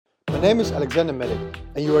name is Alexander Medic,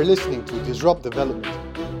 and you are listening to Disrupt Development,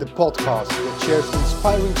 the podcast that shares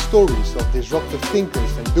inspiring stories of disruptive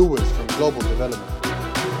thinkers and doers from global development.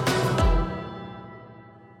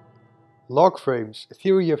 Log frames,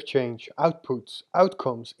 theory of change, outputs,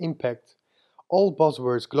 outcomes, impact, all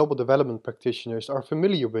buzzwords global development practitioners are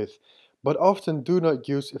familiar with, but often do not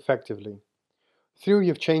use effectively. Theory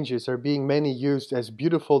of changes are being mainly used as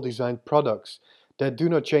beautiful designed products that do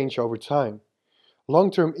not change over time.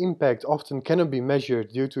 Long-term impact often cannot be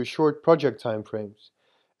measured due to short project timeframes,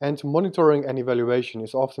 and monitoring and evaluation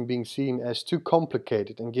is often being seen as too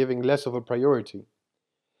complicated and giving less of a priority.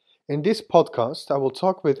 In this podcast, I will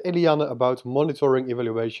talk with Eliane about Monitoring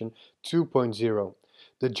Evaluation 2.0,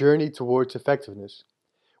 the journey towards effectiveness.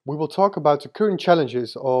 We will talk about the current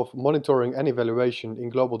challenges of monitoring and evaluation in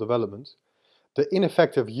global development, the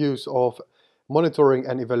ineffective use of monitoring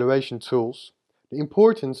and evaluation tools, the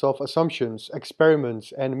importance of assumptions,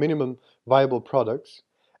 experiments, and minimum viable products,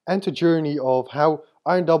 and the journey of how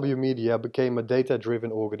RW Media became a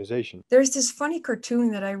data-driven organization. There's this funny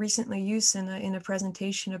cartoon that I recently used in a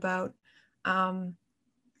presentation about,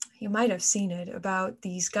 you might have seen it, about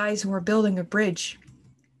these guys who are building a bridge.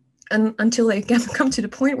 And until they come to the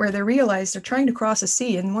point where they realize they're trying to cross a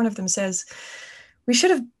sea, and one of them says, "We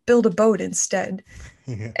should have built a boat instead."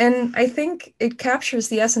 Yeah. And I think it captures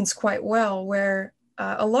the essence quite well, where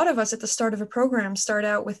a lot of us at the start of a program start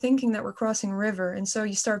out with thinking that we're crossing a river. And so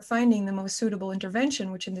you start finding the most suitable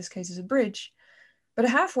intervention, which in this case is a bridge. But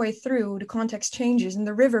halfway through, the context changes and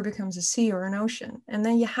the river becomes a sea or an ocean. And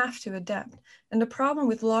then you have to adapt. And the problem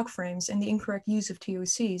with log frames and the incorrect use of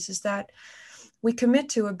TOCs is that we commit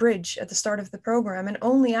to a bridge at the start of the program, and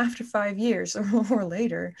only after 5 years or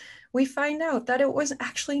later, we find out that it was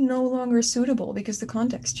actually no longer suitable because the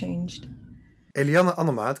context changed. Eliane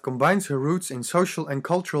Annemaat combines her roots in social and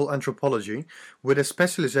cultural anthropology with a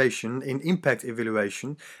specialization in impact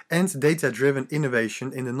evaluation and data-driven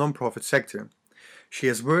innovation in the non-profit sector. She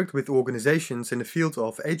has worked with organizations in the field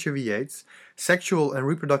of HIV/AIDS, sexual and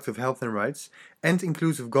reproductive health and rights, and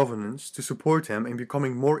inclusive governance to support them in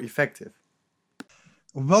becoming more effective.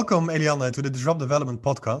 Welcome, Eliane, to the Disrupt Development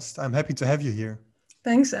podcast. I'm happy to have you here.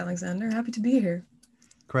 Thanks, Alexander. Happy to be here.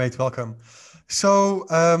 Great, welcome. So,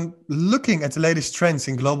 looking at the latest trends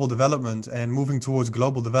in global development and moving towards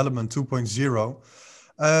global development 2.0,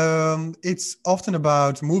 it's often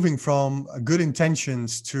about moving from good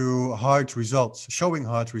intentions to hard results, showing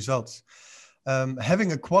hard results.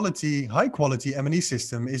 Having a high quality M&E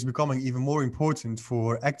system is becoming even more important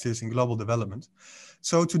for actors in global development.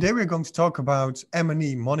 So today we're going to talk about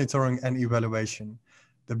M&E, monitoring and evaluation,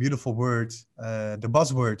 the beautiful word, the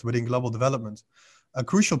buzzword within global development, a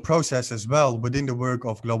crucial process as well within the work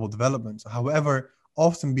of global development. However,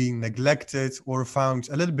 often being neglected or found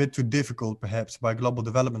a little bit too difficult perhaps by global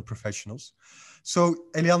development professionals. So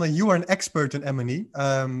Eliane, you are an expert in M&E,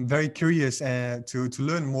 very curious to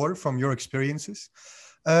learn more from your experiences.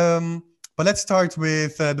 But let's start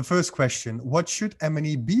with the first question. What should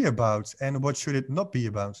M&E be about and what should it not be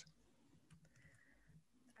about?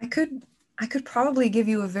 I could probably give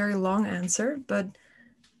you a very long answer, but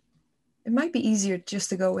it might be easier just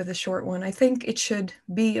to go with a short one. I think it should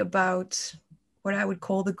be about what I would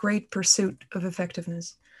call the great pursuit of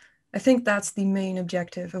effectiveness. I think that's the main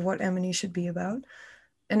objective of what M&E should be about,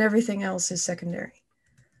 and everything else is secondary.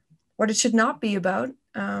 What it should not be about,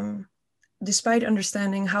 despite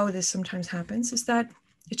understanding how this sometimes happens, is that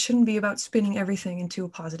it shouldn't be about spinning everything into a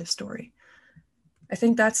positive story. I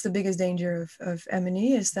think that's the biggest danger of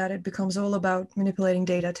M&E, is that it becomes all about manipulating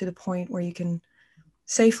data to the point where you can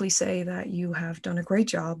safely say that you have done a great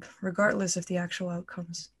job, regardless of the actual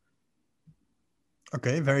outcomes.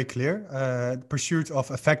 Okay, very clear. Pursuit of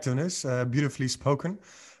effectiveness, beautifully spoken.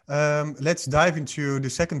 Let's dive into the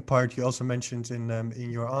second part you also mentioned in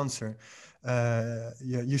your answer.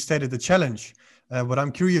 You stated the challenge. What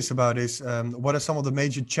I'm curious about is what are some of the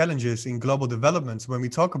major challenges in global development when we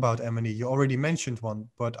talk about M&E? You already mentioned one,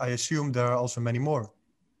 but I assume there are also many more.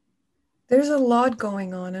 There's a lot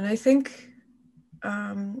going on, and I think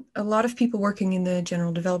a lot of people working in the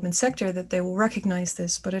general development sector that they will recognize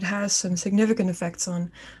this, but it has some significant effects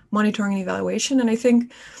on monitoring and evaluation. And I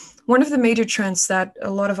think one of the major trends that a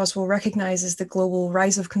lot of us will recognize is the global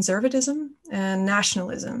rise of conservatism and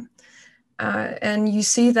nationalism. And you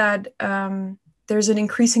see that there's an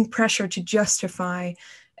increasing pressure to justify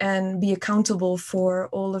and be accountable for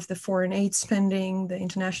all of the foreign aid spending, the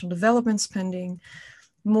international development spending.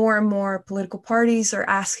 More and more political parties are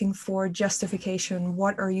asking for justification.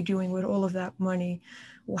 What are you doing with all of that money?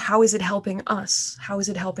 How is it helping us? How is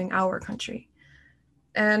it helping our country?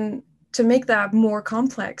 And to make that more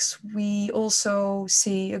complex, we also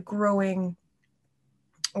see a growing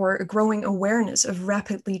awareness of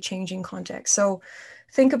rapidly changing context. So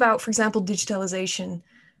think about, for example, digitalization.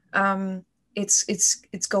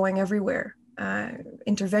 It's going everywhere.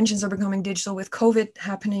 Interventions are becoming digital. With COVID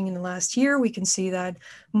happening in the last year, we can see that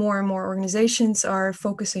more and more organizations are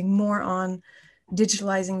focusing more on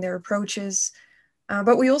digitalizing their approaches.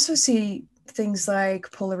 But we also see things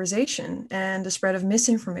like polarization and the spread of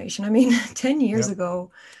misinformation. I mean, 10 years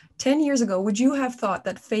ago, would you have thought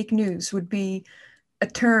that fake news would be a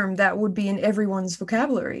term that would be in everyone's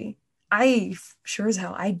vocabulary? I sure as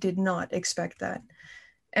hell, I did not expect that.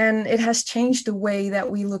 And it has changed the way that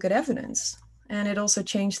we look at evidence. And it also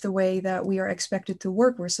changed the way that we are expected to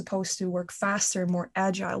work. We're supposed to work faster, more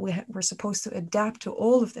agile. We're supposed to adapt to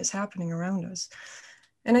all of this happening around us.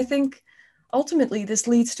 And I think ultimately this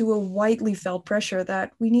leads to a widely felt pressure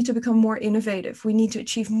that we need to become more innovative. We need to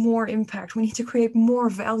achieve more impact. We need to create more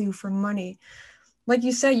value for money. Like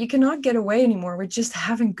you said, you cannot get away anymore with just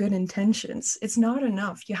having good intentions. It's not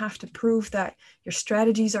enough. You have to prove that your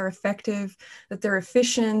strategies are effective, that they're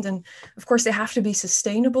efficient, and of course they have to be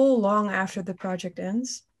sustainable long after the project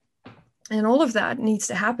ends. And all of that needs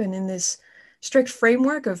to happen in this strict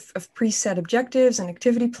framework of preset objectives and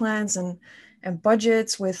activity plans and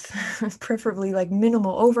budgets with preferably like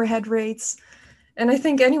minimal overhead rates. And I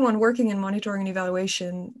think anyone working in monitoring and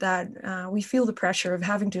evaluation, that we feel the pressure of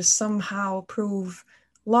having to somehow prove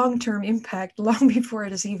long-term impact long before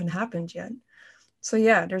it has even happened yet. So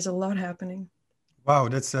yeah, there's a lot happening. Wow,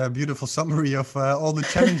 that's a beautiful summary of all the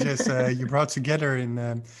challenges you brought together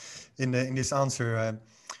in this answer.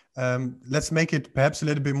 Let's make it perhaps a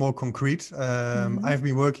little bit more concrete. I've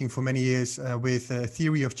been working for many years with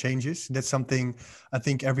theory of changes. That's something I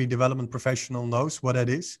think every development professional knows what that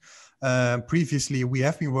is. Previously, we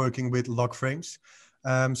have been working with log frames.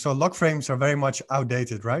 So log frames are very much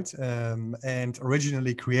outdated, right? And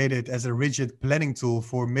originally created as a rigid planning tool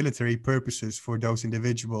for military purposes for those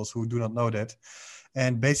individuals who do not know that.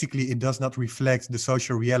 And basically, it does not reflect the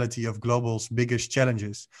social reality of global's biggest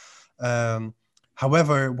challenges.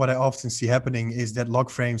 However, what I often see happening is that log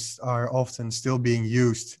frames are often still being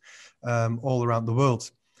used all around the world.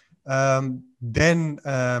 Then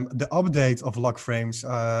the update of log frames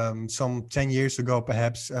some 10 years ago,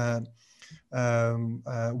 perhaps, were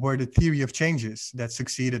the theory of changes that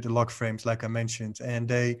succeeded the log frames, like I mentioned. And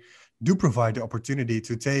they do provide the opportunity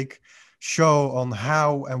to take show on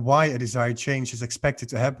how and why a desired change is expected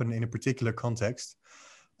to happen in a particular context.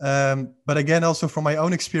 But again, also from my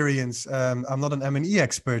own experience, I'm not an M&E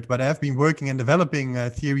expert, but I have been working and developing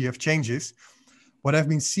a theory of changes. What I've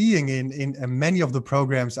been seeing in many of the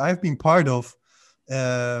programs I've been part of,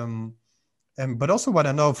 but also what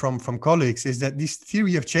I know from colleagues, is that these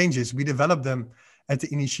theory of changes, we develop them at the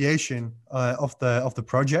initiation of the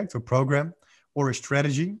project or program or a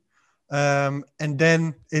strategy. And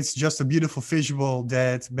then it's just a beautiful visual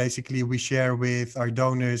that basically we share with our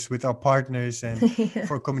donors, with our partners, and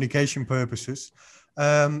for communication purposes.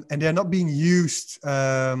 And they're not being used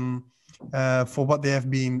for what they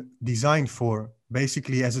have been designed for,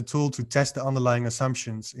 basically as a tool to test the underlying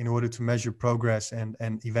assumptions in order to measure progress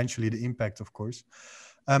and eventually the impact, of course.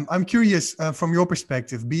 I'm curious, from your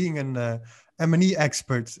perspective, being an M&E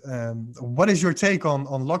expert, what is your take on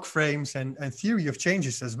log frames and theory of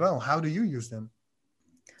changes as well? How do you use them?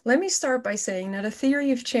 Let me start by saying that a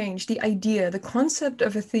theory of change, the idea, the concept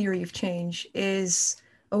of a theory of change, is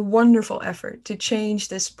a wonderful effort to change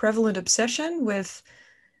this prevalent obsession with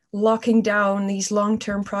locking down these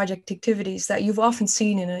long-term project activities that you've often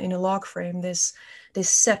seen in a log frame, this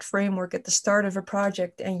set framework at the start of a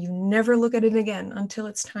project, and you never look at it again until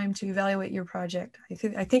it's time to evaluate your project.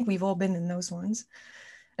 I think we've all been in those ones.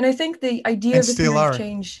 And I think the idea of a theory of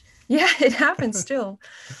change, yeah, it happens still.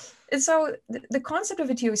 And so the concept of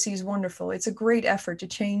a TOC is wonderful. It's a great effort to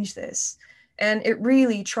change this. And it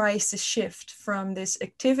really tries to shift from this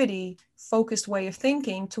activity-focused way of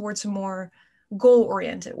thinking towards a more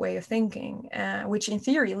goal-oriented way of thinking, which in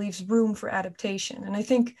theory leaves room for adaptation. And I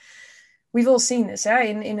think we've all seen this.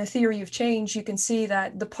 In a theory of change, you can see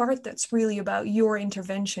that the part that's really about your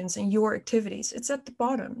interventions and your activities, it's at the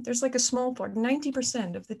bottom. There's like a small part,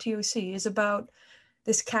 90% of the TOC is about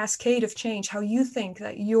this cascade of change, how you think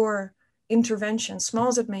that your intervention, small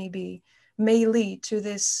as it may be, may lead to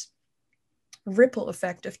this ripple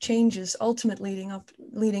effect of changes, ultimately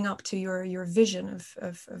leading up to your vision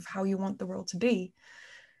of how you want the world to be.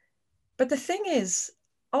 But the thing is,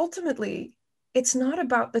 ultimately, it's not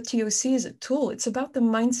about the TOC as a tool, it's about the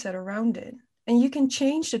mindset around it. And you can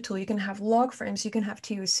change the tool, you can have log frames, you can have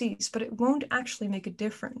TOCs, but it won't actually make a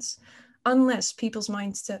difference unless people's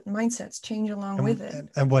mindsets change along with it.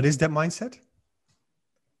 And what is that mindset?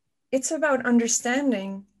 It's about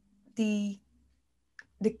understanding the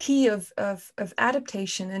key of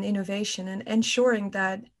adaptation and innovation, and ensuring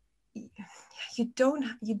that you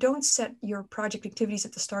don't set your project activities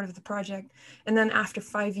at the start of the project and then after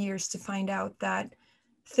 5 years to find out that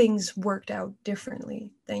things worked out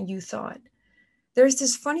differently than you thought. There's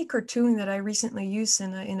this funny cartoon that I recently used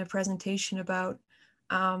in a presentation about,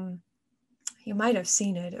 you might have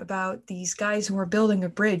seen it, about these guys who are building a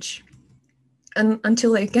bridge, and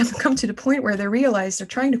until they come to the point where they realize they're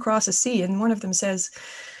trying to cross a sea, and one of them says,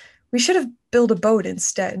 "We should have built a boat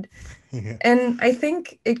instead." Yeah. And I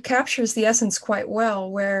think it captures the essence quite well,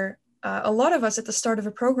 where a lot of us at the start of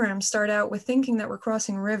a program start out with thinking that we're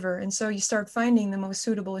crossing a river, and so you start finding the most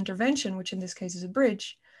suitable intervention, which in this case is a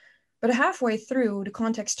bridge. But halfway through, the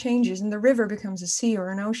context changes and the river becomes a sea or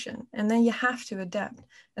an ocean, and then you have to adapt.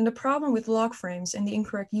 And the problem with log frames and the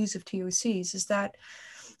incorrect use of TOCs is that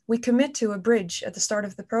we commit to a bridge at the start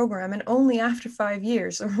of the program, and only after 5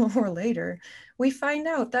 years or more later, we find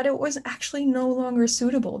out that it was actually no longer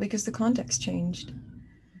suitable because the context changed.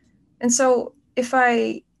 And so if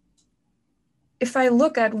I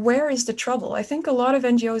look at where is the trouble, I think a lot of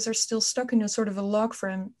NGOs are still stuck in a sort of a log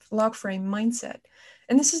frame mindset.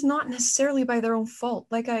 And this is not necessarily by their own fault.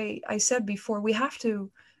 Like I said before, we have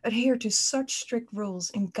to adhere to such strict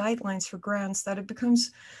rules and guidelines for grants that it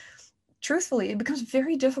becomes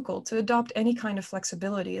very difficult to adopt any kind of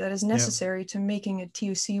flexibility that is necessary to making a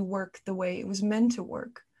TOC work the way it was meant to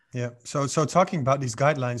work. Yeah. So talking about these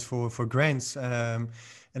guidelines for grants,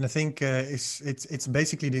 and I think it's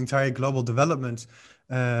basically the entire global development.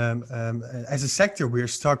 As a sector, we're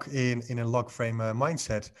stuck in a log frame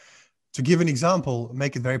mindset. To give an example,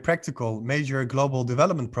 make it very practical, major global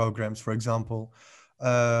development programs, for example,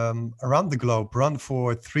 around the globe run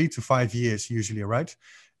for 3 to 5 years usually, right?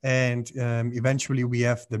 And eventually we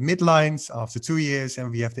have the midlines after 2 years,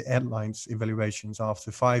 and we have the endlines evaluations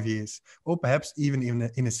after 5 years, or perhaps even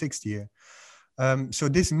in a 6th year. So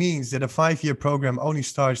this means that a 5-year program only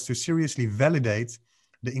starts to seriously validate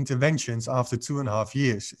the interventions after 2.5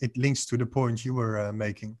 years. It links to the point you were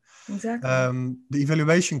making. Exactly. The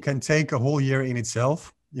evaluation can take a whole year in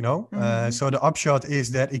itself, you know. Mm-hmm. So the upshot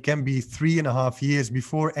is that it can be 3.5 years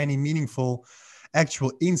before any meaningful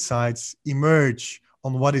actual insights emerge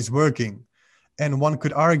on what is working. And one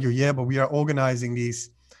could argue, but we are organizing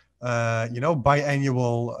these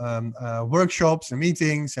biannual workshops and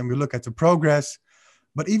meetings, and we look at the progress.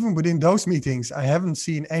 But even within those meetings, I haven't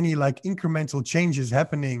seen any like incremental changes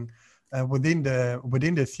happening within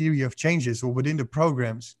the theory of changes or within the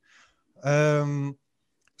programs.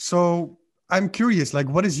 So I'm curious, like,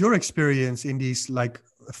 what is your experience in these like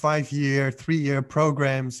 5-year, 3-year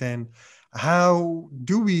programs, and how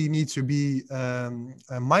do we need to be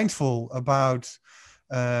mindful about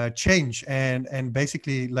change and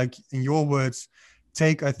basically, like in your words,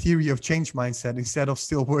 take a theory of change mindset instead of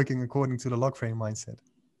still working according to the log frame mindset?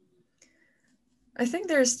 I think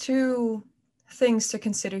there's 2 things to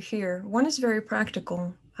consider here. One is very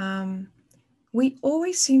practical. We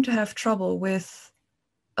always seem to have trouble with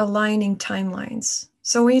aligning timelines.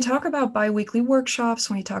 So when you talk about bi-weekly workshops,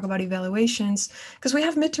 when you talk about evaluations, because we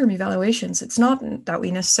have midterm evaluations, it's not that we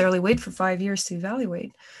necessarily wait for 5 years to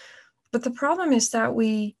evaluate. But the problem is that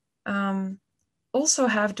we also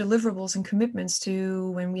have deliverables and commitments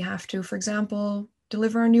to when we have to, for example,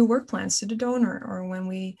 deliver our new work plans to the donor, or when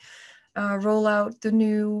we roll out the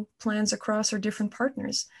new plans across our different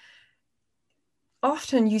partners.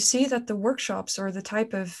 Often you see that the workshops or the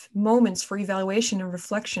type of moments for evaluation and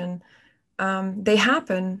reflection, they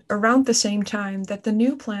happen around the same time that the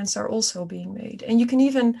new plans are also being made. And you can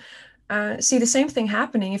even see the same thing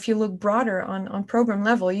happening if you look broader on program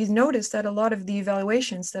level. You notice that a lot of the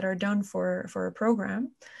evaluations that are done for a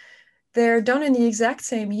program, they're done in the exact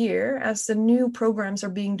same year as the new programs are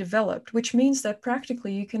being developed, which means that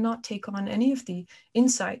practically you cannot take on any of the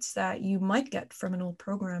insights that you might get from an old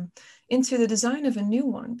program into the design of a new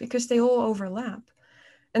one, because they all overlap.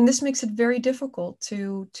 And this makes it very difficult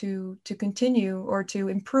to continue or to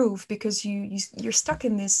improve, because you're stuck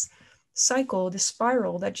in this cycle, this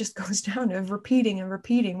spiral that just goes down of repeating and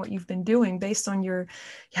repeating what you've been doing based on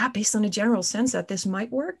a general sense that this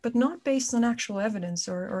might work, but not based on actual evidence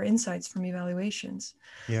or insights from evaluations.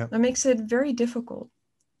 Yeah, that makes it very difficult.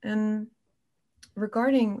 And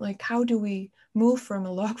regarding like how do we move from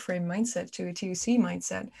a log frame mindset to a TOC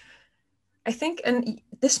mindset, I think, and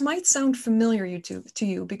this might sound familiar to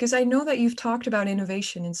you, because I know that you've talked about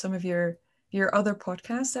innovation in some of your other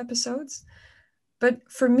podcast episodes. But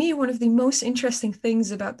for me, one of the most interesting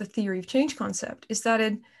things about the theory of change concept is that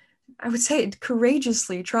it I would say it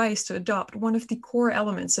courageously tries to adopt one of the core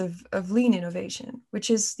elements of lean innovation, which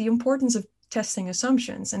is the importance of testing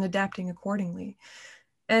assumptions and adapting accordingly.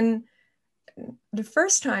 And the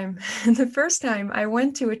first time I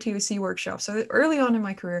went to a TOC workshop, so early on in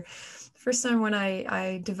my career, the first time when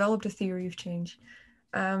I developed a theory of change,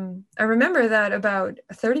 I remember that about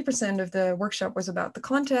 30% of the workshop was about the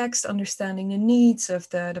context, understanding the needs of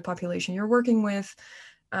the population you're working with,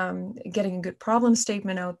 getting a good problem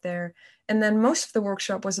statement out there. And then most of the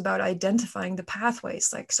workshop was about identifying the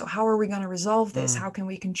pathways, like, so how are we going to resolve this? How can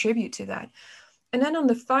we contribute to that? And then on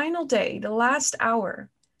the final day, the last hour,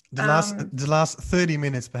 the last 30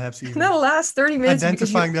 minutes, perhaps even. The last 30 minutes,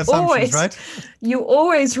 identifying the assumptions, right? You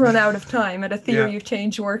always run out of time at a theory of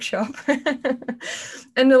change workshop.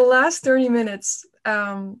 And the last 30 minutes,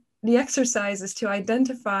 the exercise is to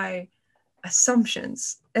identify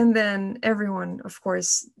assumptions. And then everyone, of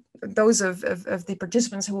course, those of the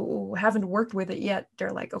participants who haven't worked with it yet,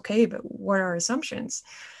 they're like, okay, but what are assumptions?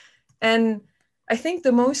 And I think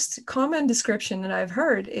the most common description that I've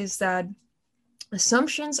heard is that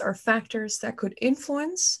assumptions are factors that could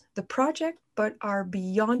influence the project, but are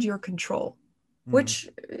beyond your control, which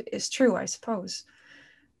is true, I suppose.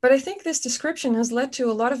 But I think this description has led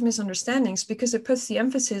to a lot of misunderstandings because it puts the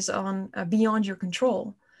emphasis on beyond your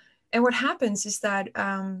control. And what happens is that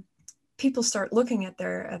people start looking at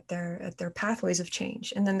their pathways of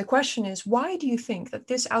change. And then the question is, why do you think that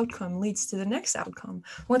this outcome leads to the next outcome?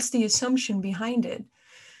 What's the assumption behind it?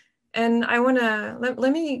 And I want to,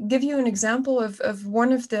 let me give you an example of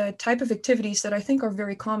one of the type of activities that I think are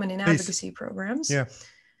very common in advocacy programs,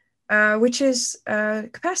 which is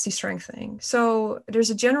capacity strengthening. So there's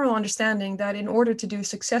a general understanding that in order to do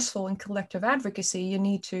successful and collective advocacy, you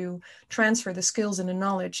need to transfer the skills and the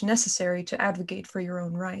knowledge necessary to advocate for your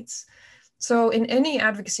own rights. So in any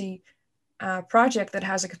advocacy project that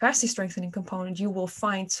has a capacity strengthening component, you will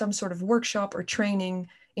find some sort of workshop or training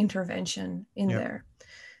intervention in there.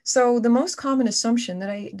 So the most common assumption that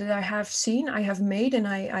I have seen, I have made, and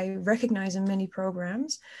I recognize in many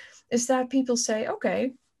programs, is that people say,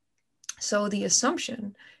 okay, so the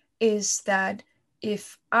assumption is that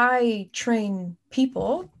if I train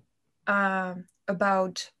people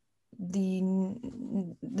about the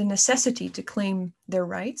necessity to claim their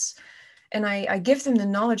rights, and I give them the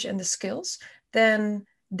knowledge and the skills, then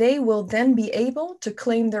they will then be able to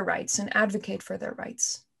claim their rights and advocate for their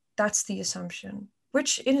rights. That's the assumption,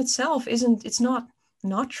 which in itself it's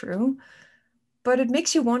not true, but it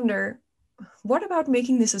makes you wonder, what about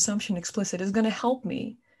making this assumption explicit is going to help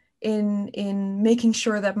me in making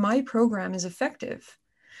sure that my program is effective?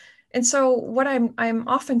 And so what I'm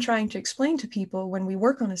often trying to explain to people when we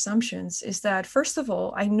work on assumptions is that, first of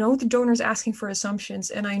all, I know the donor's asking for assumptions,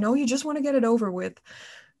 and I know you just want to get it over with.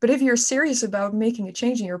 But if you're serious about making a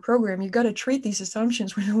change in your program, you've got to treat these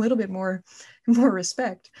assumptions with a little bit more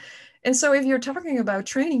respect. And so if you're talking about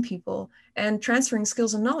training people and transferring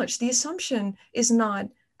skills and knowledge, the assumption is not,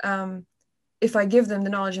 if I give them the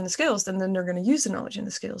knowledge and the skills, then they're going to use the knowledge and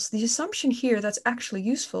the skills. The assumption here that's actually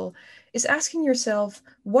useful is asking yourself,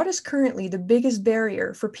 what is currently the biggest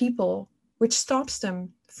barrier for people which stops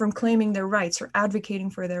them from claiming their rights or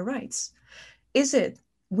advocating for their rights? Is it,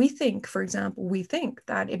 we think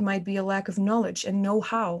that it might be a lack of knowledge and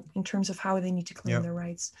know-how in terms of how they need to claim their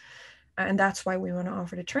rights. And that's why we want to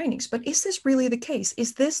offer the trainings. But is this really the case?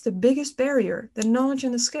 Is this the biggest barrier, the knowledge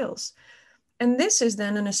and the skills? And this is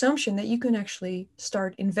then an assumption that you can actually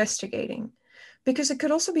start investigating, because it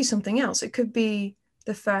could also be something else. It could be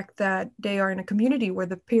the fact that they are in a community where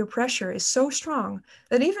the peer pressure is so strong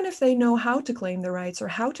that even if they know how to claim their rights or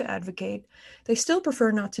how to advocate, they still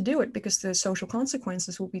prefer not to do it because the social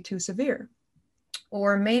consequences will be too severe.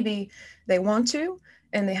 Or maybe they want to,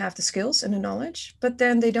 and they have the skills and the knowledge, but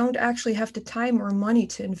then they don't actually have the time or money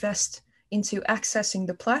to invest into accessing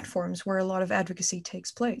the platforms where a lot of advocacy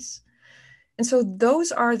takes place. And so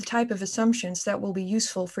those are the type of assumptions that will be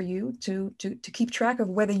useful for you to keep track of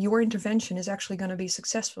whether your intervention is actually going to be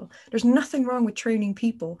successful. There's nothing wrong with training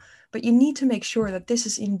people, but you need to make sure that this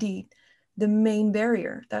is indeed the main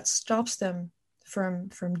barrier that stops them from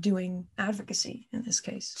doing advocacy in this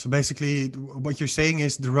case. So basically what you're saying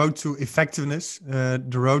is the road to effectiveness,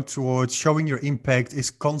 the road towards showing your impact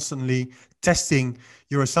is constantly testing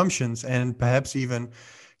your assumptions and perhaps even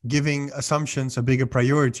giving assumptions a bigger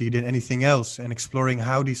priority than anything else and exploring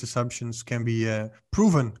how these assumptions can be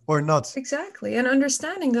proven or not. Exactly. And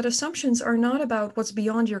understanding that assumptions are not about what's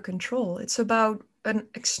beyond your control. It's about an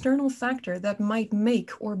external factor that might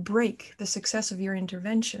make or break the success of your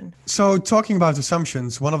intervention. So, talking about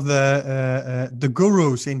assumptions, one of the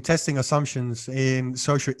gurus in testing assumptions in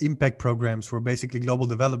social impact programs for basically global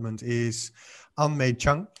development is Anmei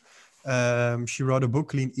Chang. She wrote a book,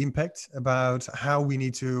 Clean Impact, about how we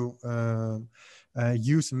need to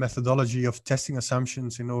use the methodology of testing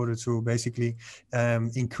assumptions in order to basically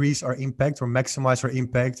increase our impact or maximize our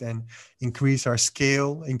impact and increase our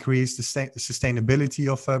scale, increase the sustainability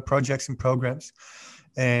of projects and programs.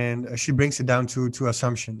 And she brings it down to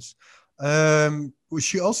assumptions.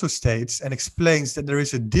 She also states and explains that there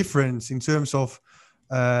is a difference in terms of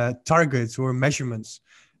targets or measurements.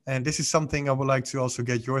 And this is something I would like to also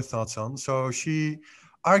get your thoughts on. So she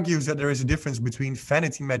argues that there is a difference between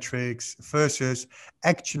vanity metrics versus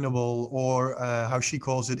actionable, or how she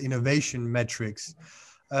calls it, innovation metrics.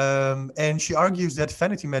 And she argues that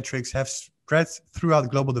vanity metrics have spread throughout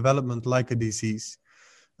global development like a disease.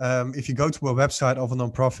 If you go to a website of a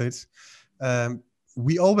nonprofit,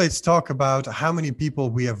 we always talk about how many people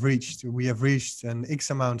we have reached. We have reached an X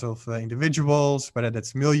amount of individuals, whether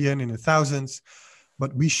that's million, in the thousands.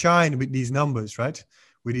 But we shine with these numbers, right?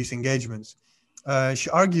 With these engagements. She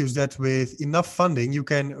argues that with enough funding, you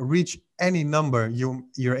can reach any number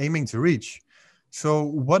you're aiming to reach. So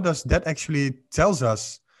what does that actually tells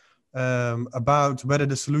us about whether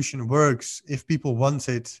the solution works, if people want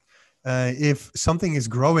it, if something is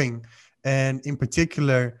growing, and in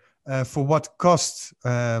particular, for what cost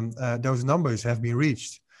those numbers have been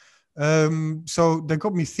reached? So that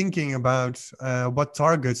got me thinking about what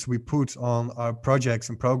targets we put on our projects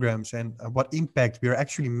and programs, and what impact we are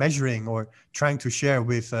actually measuring or trying to share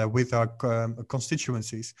with our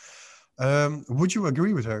constituencies. Would you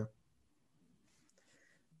agree with her?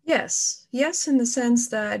 Yes, in the sense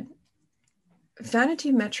that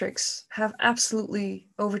vanity metrics have absolutely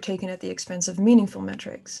overtaken at the expense of meaningful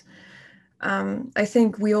metrics. I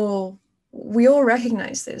think we all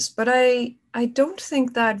recognize this, but I don't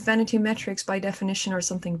think that vanity metrics by definition are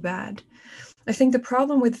something bad. I think the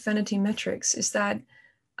problem with vanity metrics is that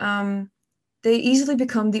they easily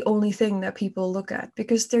become the only thing that people look at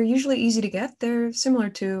because they're usually easy to get. They're similar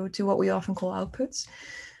to what we often call outputs.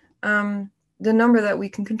 The number that we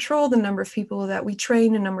can control, the number of people that we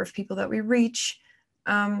train, the number of people that we reach.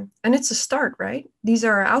 And it's a start, right? These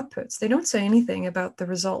are our outputs. They don't say anything about the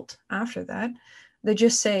result after that. They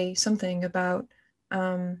just say something about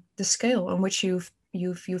the scale on which you've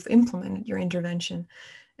implemented your intervention.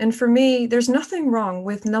 And for me, there's nothing wrong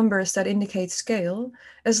with numbers that indicate scale,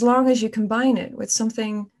 as long as you combine it with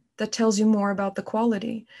something that tells you more about the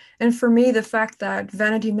quality. And for me, the fact that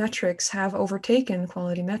vanity metrics have overtaken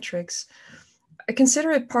quality metrics, I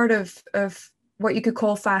consider it part of what you could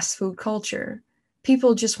call fast food culture.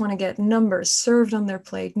 People just want to get numbers served on their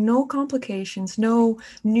plate, no complications, no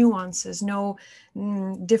nuances, no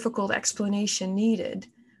difficult explanation needed,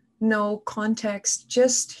 no context,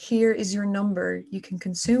 just here is your number, you can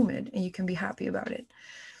consume it and you can be happy about it.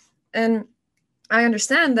 And I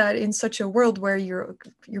understand that in such a world where you're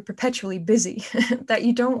perpetually busy, that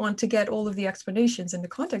you don't want to get all of the explanations and the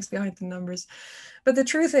context behind the numbers. But the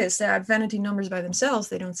truth is that vanity numbers by themselves,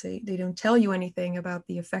 they don't tell you anything about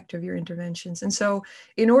the effect of your interventions. And so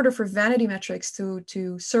in order for vanity metrics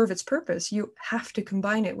to serve its purpose, you have to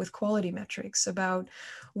combine it with quality metrics about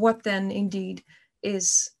what then indeed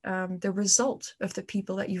is the result of the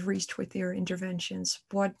people that you've reached with your interventions.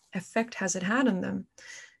 What effect has it had on them?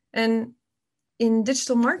 And in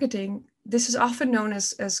digital marketing, this is often known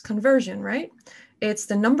as conversion, right? It's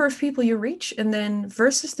the number of people you reach and then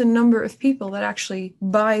versus the number of people that actually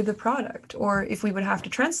buy the product, or if we would have to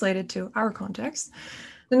translate it to our context,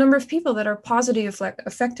 the number of people that are positively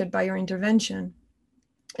affected by your intervention.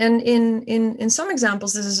 And in some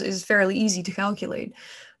examples, this is fairly easy to calculate.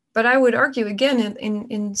 But I would argue, again,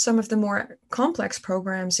 in some of the more complex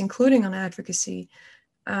programs, including on advocacy,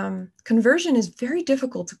 conversion is very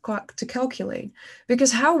difficult to calculate,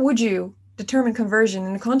 because how would you determine conversion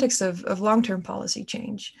in the context of long-term policy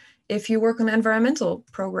change? If you work on environmental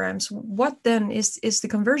programs, what then is the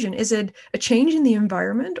conversion? Is it a change in the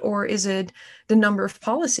environment, or is it the number of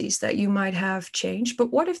policies that you might have changed?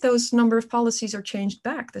 But what if those number of policies are changed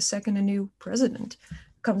back the second a new president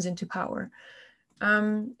comes into power?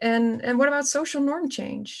 And what about social norm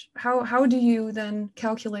change? How do you then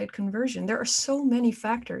calculate conversion? There are so many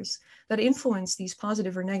factors that influence these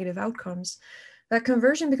positive or negative outcomes that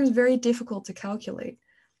conversion becomes very difficult to calculate.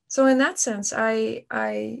 So in that sense, I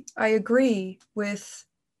agree with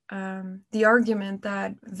the argument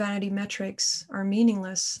that vanity metrics are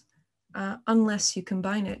meaningless unless you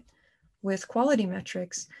combine it with quality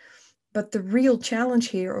metrics. But the real challenge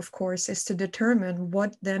here, of course, is to determine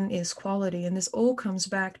what then is quality. And this all comes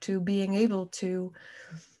back to being able to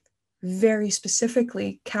very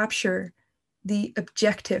specifically capture the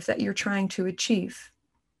objective that you're trying to achieve.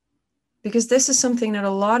 Because this is something that a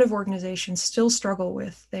lot of organizations still struggle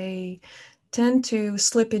with. They tend to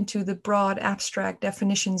slip into the broad, abstract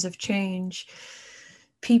definitions of change,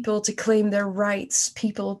 people to claim their rights,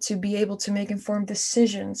 people to be able to make informed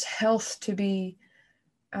decisions, health to be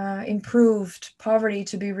improved, poverty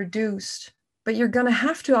to be reduced. But you're going to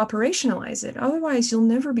have to operationalize it. Otherwise, you'll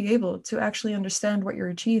never be able to actually understand what you're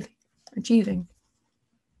achieving.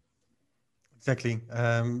 Exactly.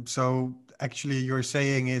 So actually, you're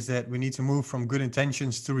saying is that we need to move from good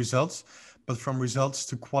intentions to results, but from results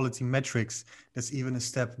to quality metrics. That's even a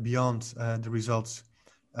step beyond the results.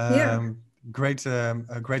 Yeah.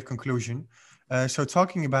 A great conclusion. So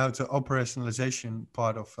talking about the operationalization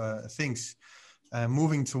part of things,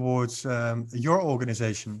 moving towards your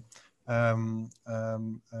organization.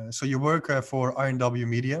 So you work for RNW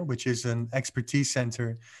Media, which is an expertise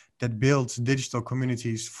center that builds digital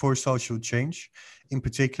communities for social change, in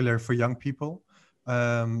particular for young people.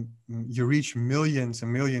 You reach millions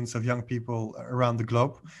and millions of young people around the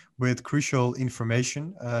globe with crucial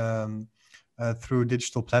information through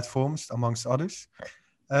digital platforms, amongst others.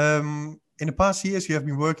 In the past years, you have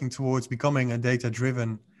been working towards becoming a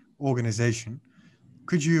data-driven organization.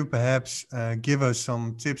 Could you perhaps give us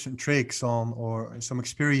some tips and tricks on, or some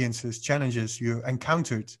experiences, challenges you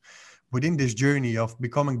encountered within this journey of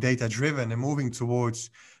becoming data-driven and moving towards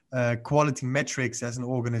quality metrics as an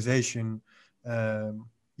organization?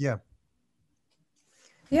 Yeah.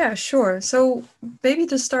 Yeah, sure. So maybe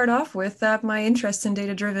to start off with that, my interest in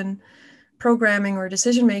data-driven programming or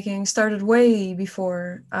decision making started way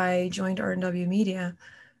before I joined RNW Media.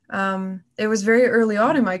 It was very early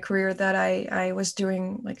on in my career that I was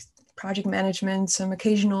doing like project management, some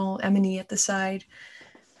occasional M&E at the side.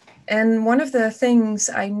 And one of the things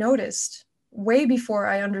I noticed way before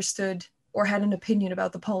I understood or had an opinion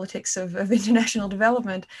about the politics of international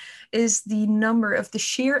development is the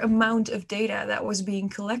sheer amount of data that was being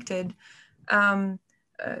collected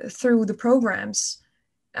through the programs.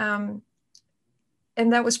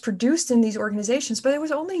 And that was produced in these organizations, but it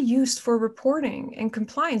was only used for reporting and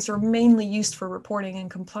compliance, or mainly used for reporting and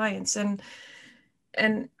compliance. And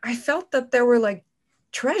I felt that there were like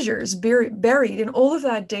treasures buried in all of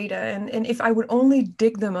that data. And if I would only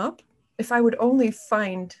dig them up, if I would only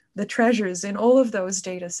find the treasures in all of those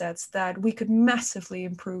data sets, that we could massively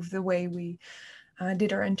improve the way we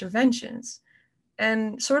did our interventions.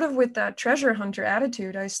 And sort of with that treasure hunter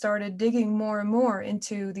attitude, I started digging more and more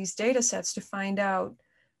into these data sets to find out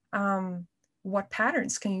what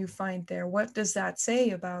patterns can you find there? What does that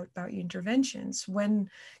say about your interventions?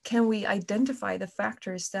 When can we identify the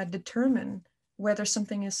factors that determine whether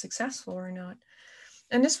something is successful or not?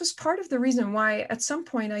 And this was part of the reason why at some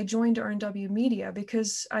point I joined RNW Media,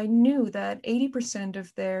 because I knew that 80%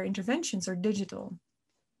 of their interventions are digital.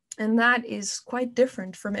 And that is quite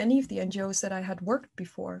different from any of the NGOs that I had worked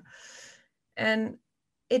before. And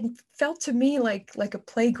it felt to me like a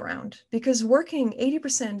playground, because working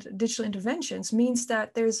 80% digital interventions means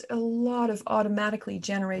that there's a lot of automatically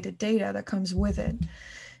generated data that comes with it.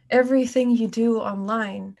 Everything you do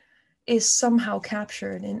online is somehow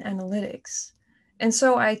captured in analytics. And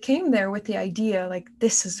so I came there with the idea, like,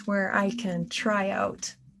 this is where I can try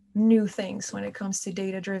out new things when it comes to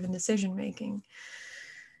data-driven decision-making.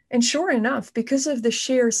 And sure enough, because of the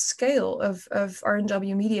sheer scale of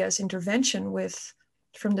RNW Media's intervention with,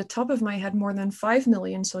 from the top of my head, more than 5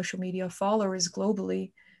 million social media followers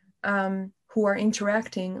globally, who are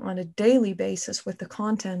interacting on a daily basis with the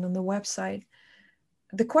content on the website,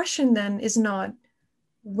 the question then is not,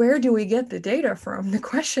 where do we get the data from? The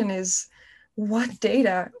question is, what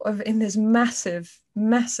data in this massive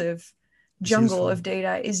jungle of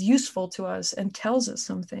data is useful to us and tells us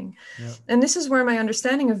something? Yeah. And this is where my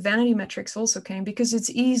understanding of vanity metrics also came, because it's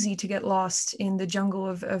easy to get lost in the jungle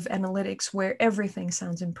of analytics where everything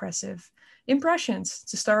sounds impressive. Impressions,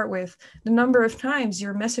 to start with, the number of times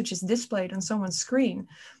your message is displayed on someone's screen,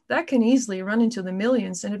 that can easily run into the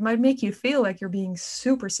millions, and it might make you feel like you're being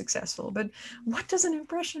super successful. But what does an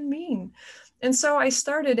impression mean? And so I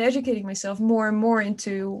started educating myself more and more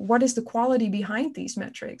into what is the quality behind these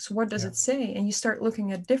metrics? What does it say? And you start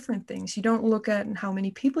looking at different things. You don't look at how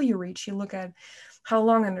many people you reach. You look at how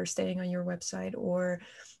long they're staying on your website, or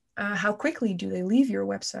how quickly do they leave your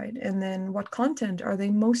website? And then what content are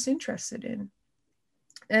they most interested in?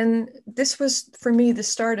 And this was, for me, the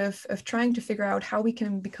start of trying to figure out how we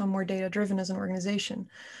can become more data-driven as an organization.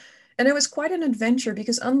 And it was quite an adventure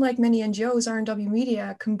because unlike many NGOs, R&W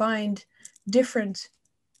Media combined different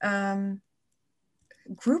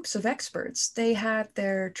groups of experts. They had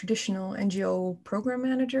their traditional NGO program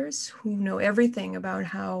managers who know everything about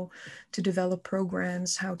how to develop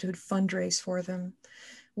programs, how to fundraise for them.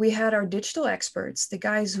 We had our digital experts, the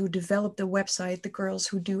guys who develop the website, the girls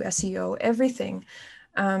who do SEO, everything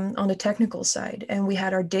on the technical side. And we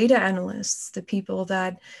had our data analysts, the people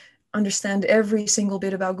that understand every single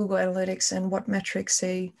bit about Google Analytics and what metrics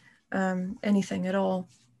say anything at all.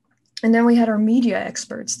 And then we had our media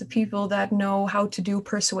experts, the people that know how to do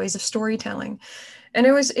persuasive storytelling. And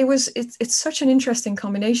it's such an interesting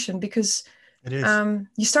combination because It is.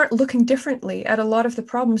 you start looking differently at a lot of the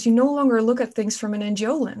problems. You no longer look at things from an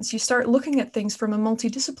NGO lens. You start looking at things from a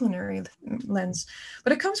multidisciplinary lens.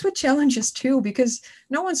 But it comes with challenges too, because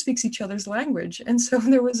no one speaks each other's language. And so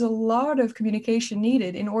there was a lot of communication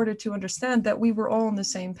needed in order to understand that we were all on the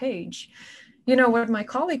same page. You know, what my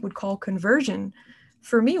colleague would call conversion,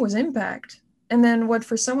 for me was impact. And then what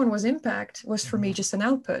for someone was impact was for me just an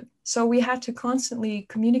output. So we had to constantly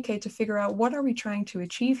communicate to figure out what are we trying to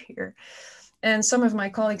achieve here. And some of my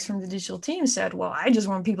colleagues from the digital team said, well, I just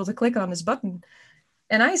want people to click on this button.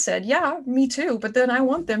 And I said, yeah, me too. But then I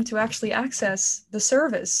want them to actually access the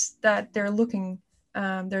service that they're looking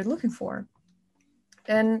for.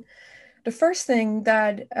 And the first thing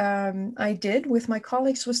that I did with my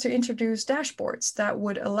colleagues was to introduce dashboards that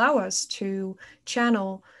would allow us to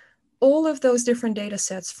channel all of those different data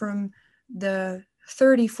sets from the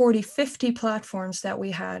 30, 40, 50 platforms that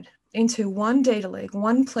we had into one data lake,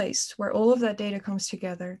 one place where all of that data comes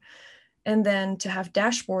together, and then to have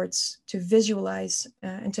dashboards to visualize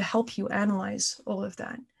and to help you analyze all of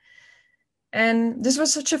that. And this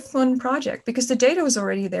was such a fun project because the data was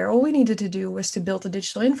already there. All we needed to do was to build the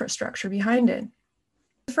digital infrastructure behind it.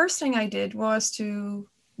 The first thing I did was to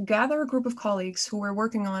gather a group of colleagues who were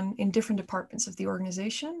working on in different departments of the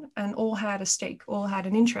organization and all had a stake, all had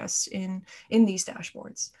an interest in these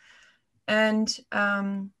dashboards. And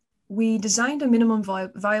we designed a minimum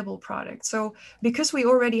viable product. So because we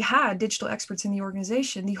already had digital experts in the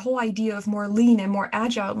organization, the whole idea of more lean and more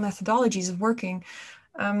agile methodologies of working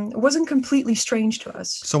wasn't completely strange to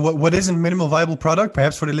us. So what is a minimal viable product,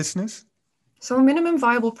 perhaps for the listeners? So a minimum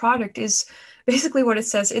viable product is basically what it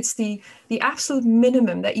says. It's the absolute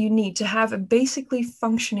minimum that you need to have a basically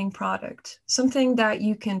functioning product, something that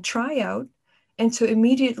you can try out and to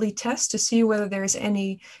immediately test to see whether there's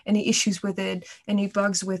any issues with it, any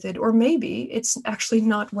bugs with it, or maybe it's actually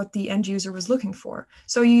not what the end user was looking for.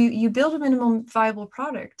 So you build a minimum viable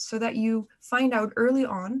product so that you find out early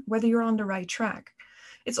on whether you're on the right track.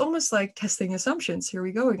 It's almost like testing assumptions. Here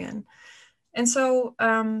we go again. And so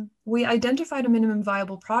we identified a minimum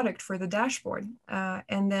viable product for the dashboard,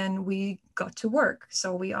 and then we got to work.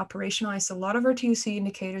 So we operationalized a lot of our TUC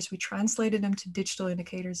indicators. We translated them to digital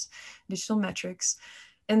indicators, digital metrics.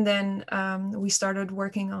 And then we started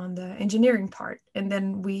working on the engineering part. And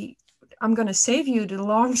then I'm going to save you the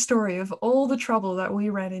long story of all the trouble that we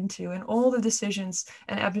ran into and all the decisions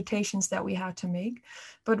and adaptations that we had to make.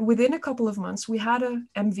 But within a couple of months, we had a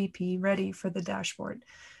MVP ready for the dashboard.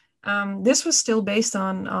 This was still based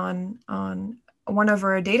on one of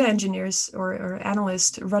our data engineers or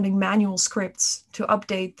analysts running manual scripts to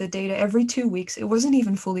update the data every 2 weeks. It wasn't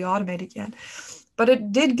even fully automated yet, but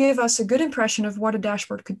it did give us a good impression of what a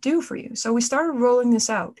dashboard could do for you. So we started rolling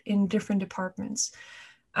this out in different departments.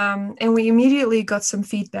 And we immediately got some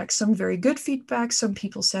feedback, some very good feedback. Some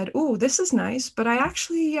people said, oh, this is nice, but I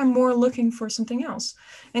actually am more looking for something else.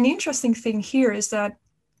 And the interesting thing here is that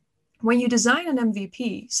when you design an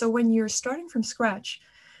MVP, so when you're starting from scratch,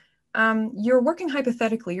 you're working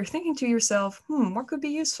hypothetically. You're thinking to yourself, what could be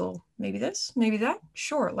useful? Maybe this, maybe that.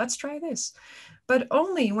 Sure, let's try this. But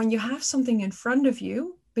only when you have something in front of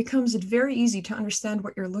you becomes it very easy to understand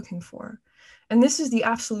what you're looking for. And this is the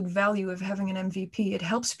absolute value of having an MVP. It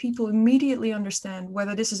helps people immediately understand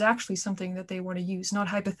whether this is actually something that they want to use, not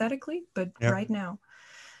hypothetically, but right now.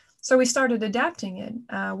 So we started adapting it.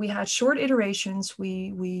 We had short iterations.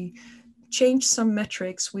 We changed some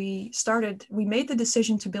metrics. We made the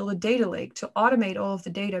decision to build a data lake to automate all of the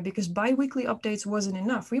data because biweekly updates wasn't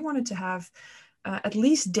enough. We wanted to have at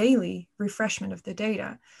least daily refreshment of the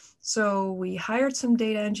data. So we hired some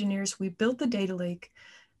data engineers. We built the data lake.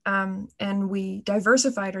 And we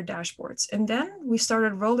diversified our dashboards. And then we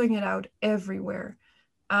started rolling it out everywhere.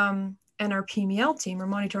 And our PMEL team, our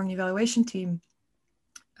monitoring and evaluation team,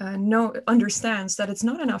 understands that it's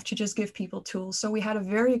not enough to just give people tools. So we had a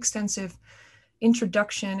very extensive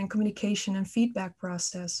introduction and communication and feedback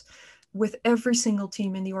process with every single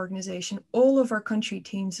team in the organization, all of our country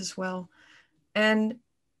teams as well. And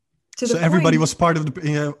to So the everybody point was part of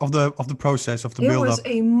the process of the it build was up.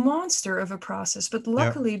 a monster of a process. But Yeah.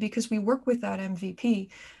 luckily, because we work with that MVP,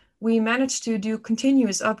 we managed to do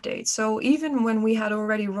continuous updates. So even when we had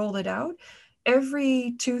already rolled it out,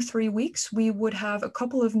 every 2-3 weeks, we would have a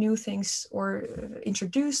couple of new things or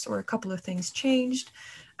introduced, or a couple of things changed.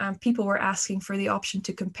 People were asking for the option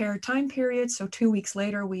to compare time periods. So 2 weeks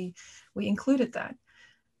later, we included that.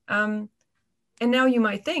 And now you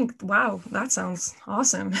might think, wow, that sounds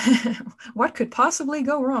awesome. What could possibly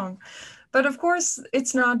go wrong? But of course,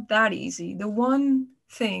 it's not that easy. The one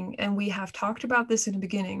thing, and we have talked about this in the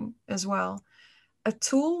beginning as well, a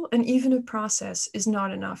tool and even a process is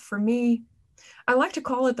not enough. For me, I like to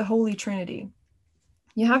call it the Holy Trinity.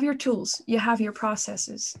 You have your tools, you have your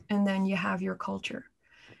processes, and then you have your culture.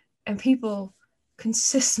 And people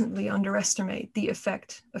consistently underestimate the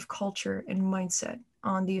effect of culture and mindset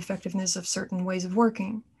on the effectiveness of certain ways of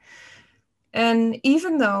working. And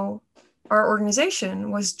even though our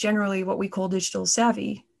organization was generally what we call digital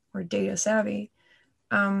savvy or data savvy,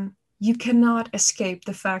 you cannot escape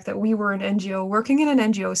the fact that we were an NGO working in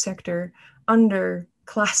an NGO sector under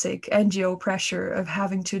classic NGO pressure of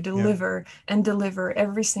having to deliver and deliver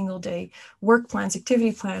every single day, work plans,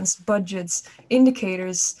 activity plans, budgets,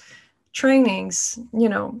 indicators, trainings,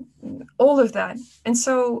 all of that. And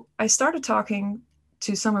so I started talking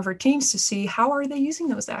to some of our teams to see how are they using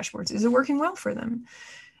those dashboards? Is it working well for them?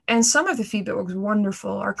 And some of the feedback was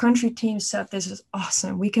wonderful. Our country team said, this is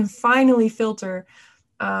awesome. We can finally filter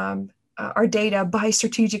our data by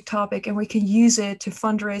strategic topic, and we can use it to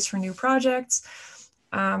fundraise for new projects.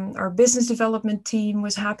 Our business development team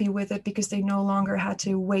was happy with it because they no longer had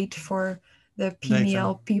to wait for the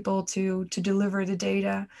PML people to deliver the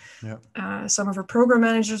data. Some of our program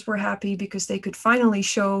managers were happy because they could finally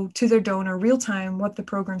show to their donor real time what the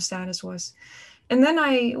program status was. And then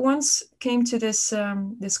I once came to this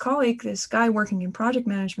colleague, this guy working in project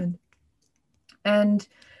management, and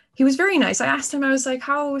he was very nice. I asked him, I was like,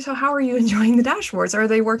 how are you enjoying the dashboards? Are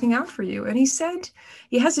they working out for you? And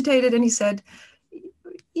he hesitated and he said,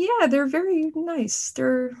 yeah, they're very nice.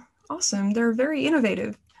 They're awesome. They're very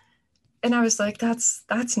innovative. And I was like, that's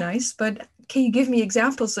nice, but can you give me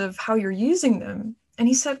examples of how you're using them? And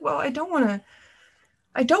he said, well, I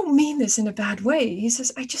don't mean this in a bad way. He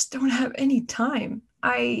says, I just don't have any time.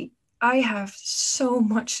 I have so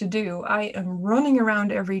much to do. I am running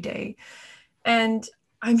around every day. And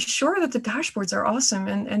I'm sure that the dashboards are awesome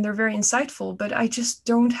and they're very insightful, but I just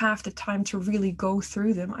don't have the time to really go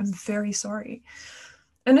through them. I'm very sorry.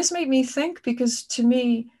 And this made me think, because to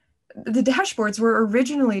me, the dashboards were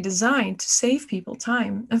originally designed to save people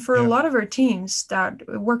time. And for a lot of our teams, that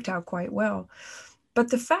worked out quite well. But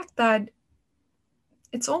the fact that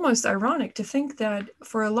it's almost ironic to think that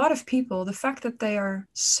for a lot of people, the fact that they are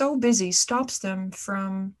so busy stops them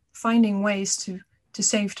from finding ways to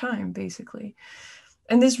save time, basically.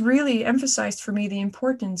 And this really emphasized for me the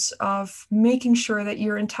importance of making sure that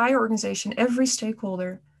your entire organization, every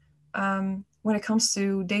stakeholder, when it comes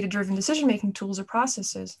to data-driven decision-making tools or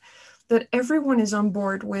processes, that everyone is on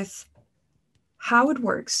board with how it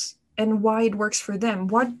works and why it works for them.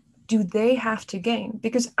 What do they have to gain?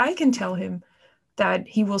 Because I can tell him that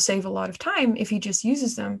he will save a lot of time if he just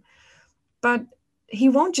uses them, but he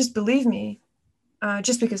won't just believe me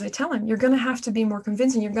just because I tell him. You're going to have to be more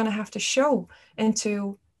convincing. You're going to have to show and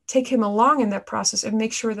to take him along in that process and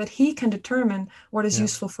make sure that he can determine what is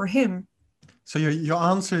useful for him. So your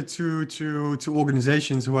answer to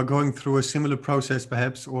organizations who are going through a similar process,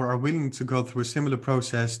 perhaps, or are willing to go through a similar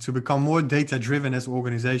process to become more data-driven as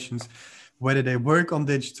organizations, whether they work on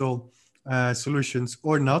digital solutions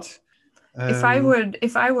or not. If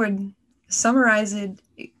I would summarize it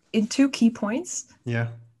in 2 key points,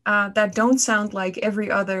 that don't sound like every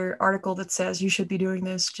other article that says you should be doing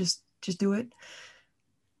this, just do it.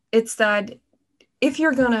 It's that if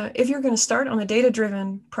you're gonna start on a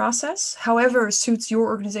data-driven process, however suits your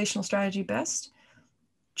organizational strategy best,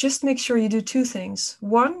 just make sure you do 2 things.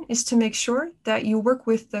 One is to make sure that you work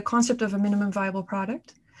with the concept of a minimum viable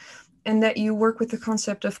product, and that you work with the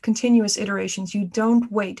concept of continuous iterations. You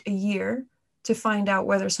don't wait a year to find out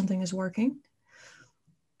whether something is working.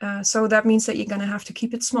 So that means that you're going to have to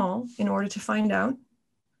keep it small in order to find out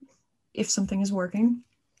if something is working.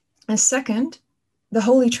 And second, the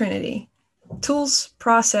Holy Trinity: tools,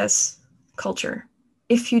 process, culture.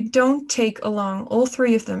 If you don't take along all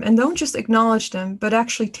 3 of them, and don't just acknowledge them, but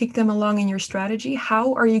actually take them along in your strategy,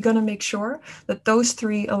 how are you going to make sure that those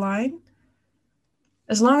 3 align?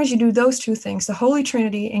 As long as you do those 2 things, the Holy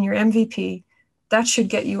Trinity and your MVP, that should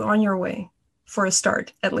get you on your way for a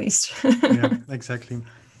start, at least. Yeah, exactly.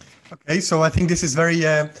 Okay, so I think this is very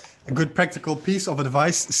a good practical piece of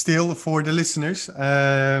advice still for the listeners.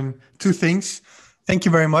 Two things. Thank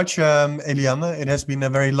you very much, Eliane. It has been a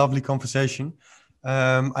very lovely conversation.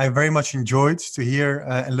 I very much enjoyed to hear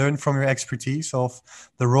and learn from your expertise of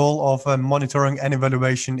the role of monitoring and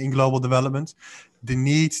evaluation in global development, the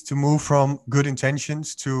need to move from good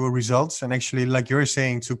intentions to results, and actually, like you're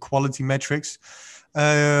saying, to quality metrics,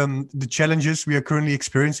 the challenges we are currently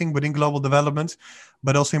experiencing within global development,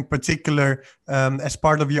 but also in particular, as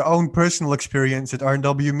part of your own personal experience at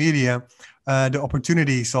RNW Media, the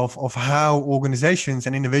opportunities of how organizations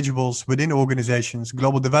and individuals within organizations,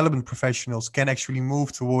 global development professionals, can actually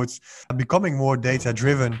move towards becoming more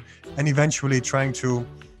data-driven and eventually trying to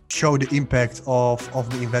show the impact of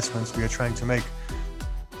the investments we are trying to make.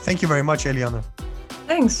 Thank you very much, Eliane.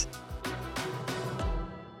 Thanks.